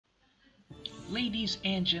Ladies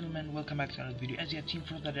and gentlemen, welcome back to another video. As you have seen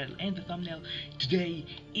from the title and the thumbnail, today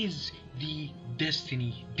is the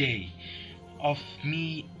destiny day of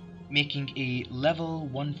me making a level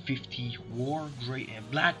 150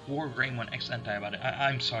 Blackwargreymon X Antibody.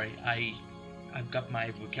 I'm sorry, I've got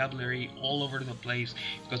my vocabulary all over the place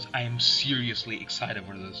because I am seriously excited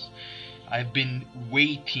for this. I've been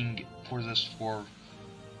waiting for this for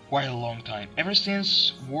quite a long time, ever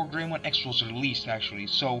since Wargreymon X was released actually.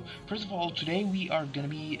 So first of all, today we are gonna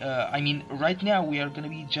be right now we are gonna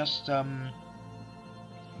be just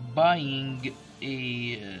buying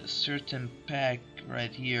a certain pack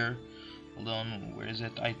right here. Hold on, where is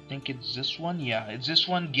it? I think it's this one. Yeah, it's this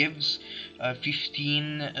one. Gives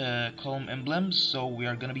 15 column emblems, so we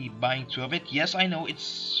are gonna be buying 2 of it. Yes, I know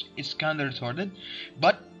it's kinda retarded,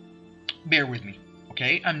 but bear with me.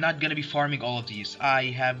 Okay, I'm not gonna be farming all of these.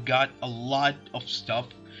 I have got a lot of stuff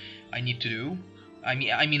I need to do. I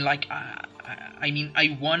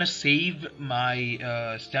wanna save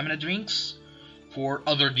my stamina drinks for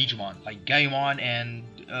other Digimon like Gaimon and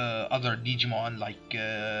other Digimon like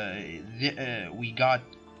we got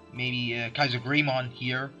maybe Greymon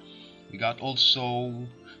here. We got also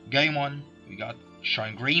Gaimon. We got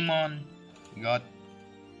Greymon. We got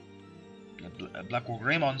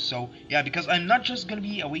Blackwargreymon. So yeah, because I'm not just gonna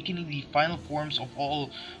be awakening the final forms of all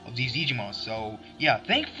of these Digimon. So yeah,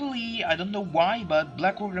 thankfully, I don't know why, but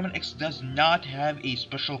Blackwargreymon X does not have a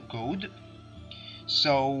special code.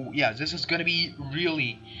 So yeah, this is gonna be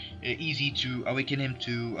really easy to awaken him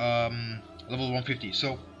to level 150.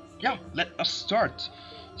 So yeah, let us start.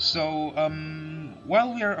 So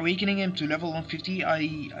while we are awakening him to level 150,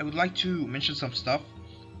 I would like to mention some stuff,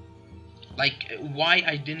 like why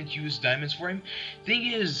I didn't use diamonds for him. Thing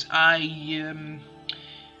is, I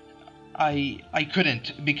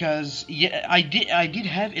couldn't, because yeah, I did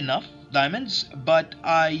have enough diamonds, but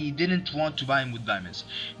I didn't want to buy him with diamonds,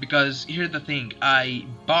 because here's the thing: I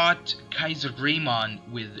bought Greymon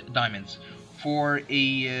with diamonds for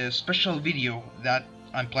a special video that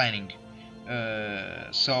I'm planning.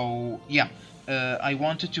 So yeah, I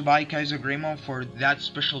wanted to buy Greymon for that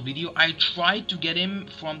special video. I tried to get him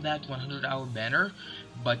from that 100-hour banner,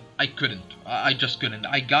 but I couldn't. I just couldn't.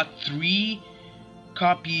 I got 3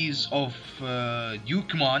 copies of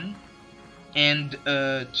Digimon and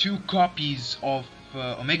 2 copies of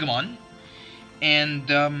Omegamon, and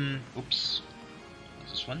oops,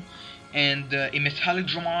 what's this one? And a Metallic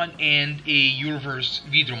Dramon and a Universe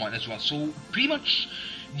Vidramon as well. So pretty much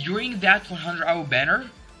during that 100-hour banner,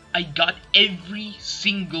 I got every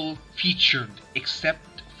single featured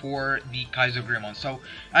except for the Greymon. So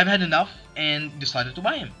I've had enough and decided to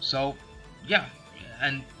buy him. So yeah,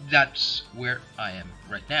 and that's where I am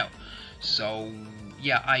right now. So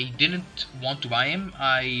yeah, I didn't want to buy him.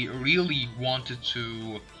 I really wanted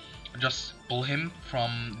to just pull him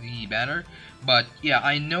from the banner. But yeah,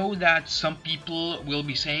 I know that some people will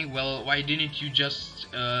be saying, well, why didn't you just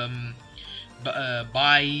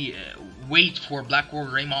wait for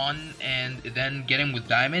Blackwargreymon and then get him with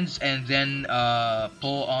diamonds and then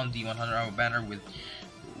pull on the 100-hour banner with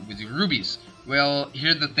the rubies? Well,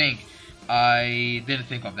 here's the thing: I didn't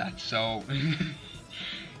think of that. So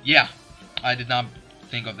yeah, I did not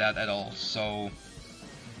think of that at all. So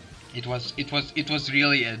it was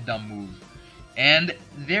really a dumb move. And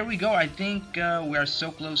there we go. I think we are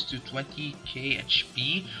so close to 20k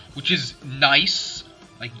HP, which is nice.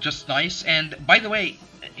 Like, just nice. And by the way,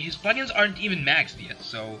 his plugins aren't even maxed yet.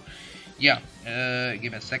 So yeah,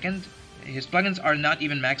 give me a second. His plugins are not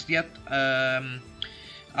even maxed yet.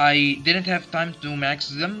 I didn't have time to max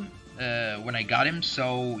them when I got him.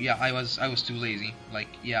 So yeah, I was too lazy. Like,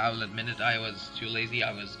 yeah, I will admit it. I was too lazy.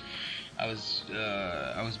 I was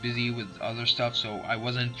busy with other stuff, so I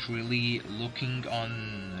wasn't really looking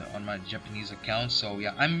on my Japanese account. So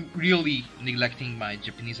yeah, I'm really neglecting my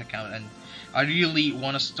Japanese account, and I really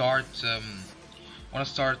want to start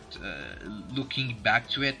looking back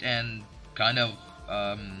to it and kind of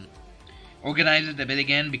organize it a bit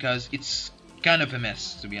again, because it's kind of a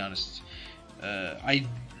mess, to be honest.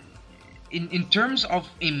 In terms of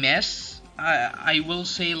a mess, I will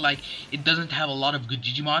say, like, it doesn't have a lot of good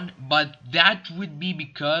Digimon, but that would be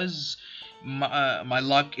because my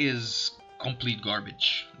luck is complete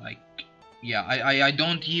garbage. Like, yeah, I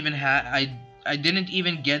don't even have, I didn't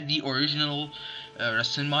even get the original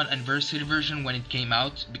Rasenmon Anniversary version when it came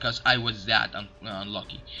out, because I was that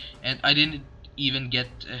unlucky, and I didn't even get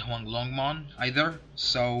Huanglongmon either.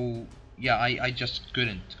 So yeah, I just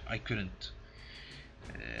couldn't. I couldn't.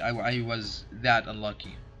 I was that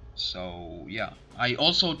unlucky. So yeah, I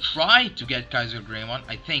also tried to get Greymon,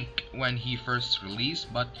 I think, when he first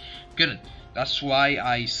released, but couldn't. That's why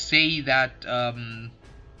I say that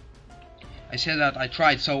I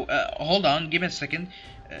tried. So hold on, give me a second.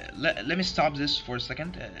 Let me stop this for a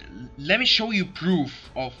second. Let me show you proof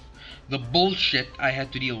of the bullshit I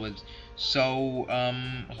had to deal with. So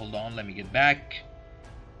hold on, let me get back.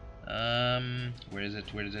 Where is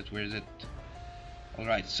it? Where is it? Where is it?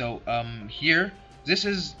 Alright, so here, this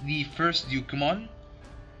is the first Digimon.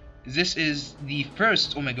 This is the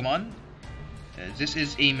first Omegamon. This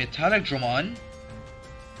is a metallic Dramon.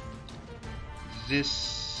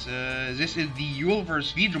 This is the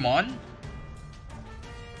Ulverse Vidramon.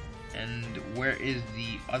 And where is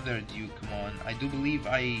the other Digimon? I do believe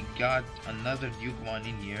I got another Digimon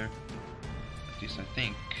in here. At least I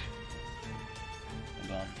think.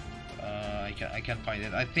 Hold on. I can't find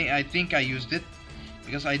it. I think I used it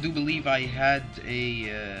because I do believe I had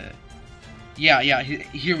a yeah,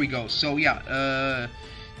 here we go. So yeah,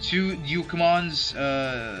 two Digimons,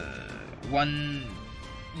 one.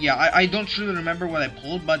 Yeah, I don't really remember what I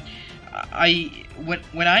pulled, but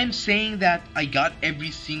when I'm saying that I got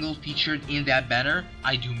every single featured in that banner,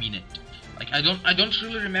 I do mean it. Like I don't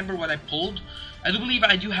really remember what I pulled. I do believe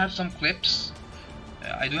I do have some clips.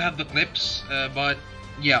 I do have the clips, but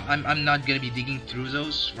yeah, I'm not gonna be digging through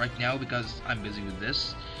those right now because I'm busy with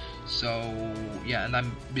this. So yeah, and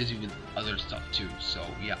I'm busy with other stuff too. So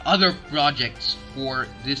yeah, other projects for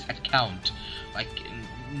this account, like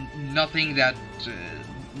nothing that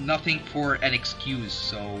nothing for an excuse.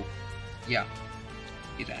 So yeah,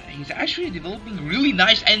 he's actually developing really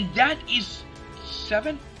nice, and that is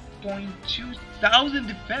 7.2 thousand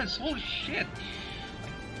defense. Holy shit!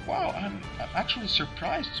 Like, wow, I'm actually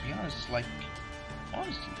surprised, to be honest. Like,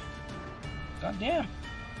 honestly, goddamn.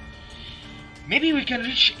 Maybe we can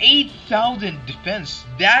reach 8,000 defense.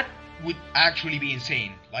 That would actually be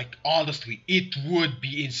insane. Like, honestly, it would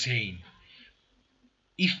be insane.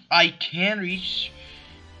 If I can reach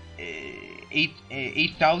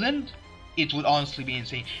 8,000, it would honestly be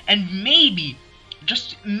insane. And maybe,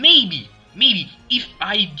 just maybe, if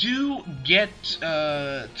I do get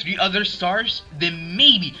 3 other stars, then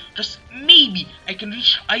maybe, just maybe, I can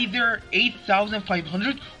reach either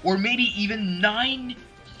 8,500 or maybe even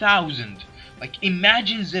 9,000. Like,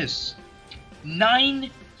 imagine this,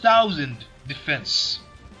 9,000 defense.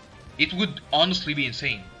 It would honestly be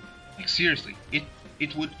insane. Like, seriously, it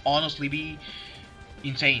would honestly be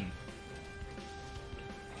insane.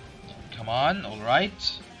 Come on, all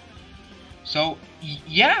right. So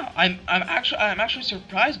yeah, I'm actually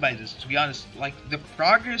surprised by this, to be honest. Like, the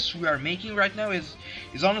progress we are making right now is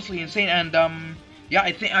honestly insane. And yeah,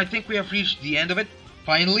 I think we have reached the end of it.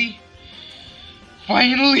 Finally.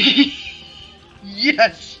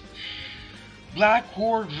 Yes!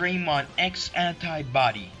 Blackwargreymon X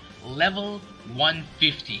Antibody, level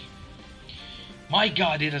 150. My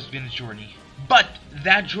god, it has been a journey. But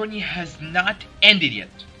that journey has not ended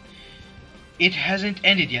yet. It hasn't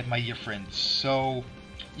ended yet, my dear friends. So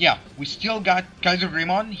yeah, we still got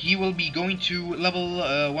Kaisergreymon. He will be going to level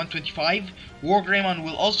 125. Wargreymon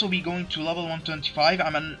will also be going to level 125.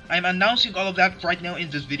 I'm announcing all of that right now in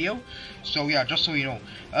this video. So yeah, just so you know,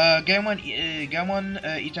 Gaimon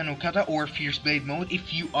Itanokata, or Fierce Blade mode,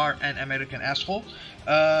 if you are an American asshole,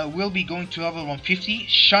 will be going to level 150.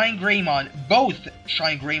 Shine Greymon, both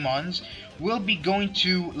Shine Greymons will be going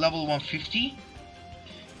to level 150.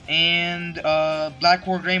 And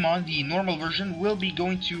Blackwargreymon, the normal version, will be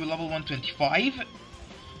going to level 125.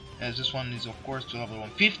 As this one is, of course, to level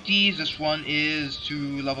 150. This one is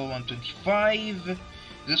to level 125.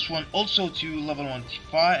 This one also to level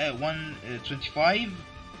 125.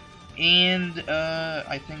 And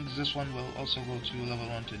I think this one will also go to level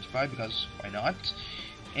 125, because why not?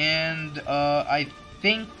 And I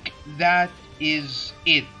think that is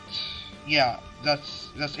it. Yeah,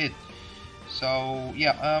 that's it. So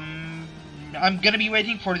yeah, I'm gonna be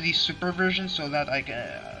waiting for the super version so that I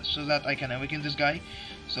can awaken this guy.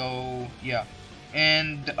 So yeah,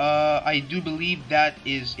 and I do believe that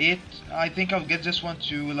is it. I think I'll get this one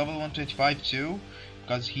to level 125 too,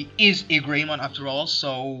 because he is a Greymon after all.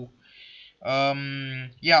 So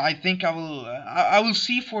yeah, I think I will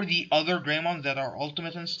see for the other Greymons that are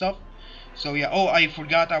ultimate and stuff. So yeah, oh, I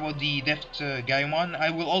forgot about the Deft Gaimon.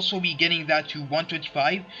 I will also be getting that to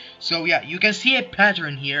 125. So yeah, you can see a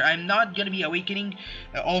pattern here. I'm not gonna be awakening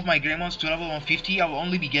all of my Greymons to level 150. I will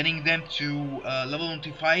only be getting them to level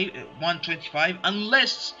 125,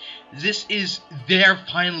 unless this is their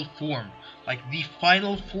final form, like the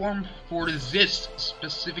final form for this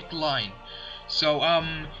specific line. So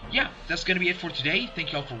yeah, that's gonna be it for today.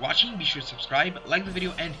 Thank you all for watching. Be sure to subscribe, like the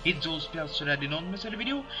video, and hit those bells so that you don't miss any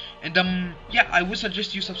video. And yeah, I would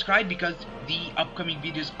suggest you subscribe, because the upcoming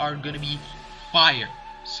videos are gonna be fire.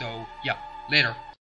 So yeah, later.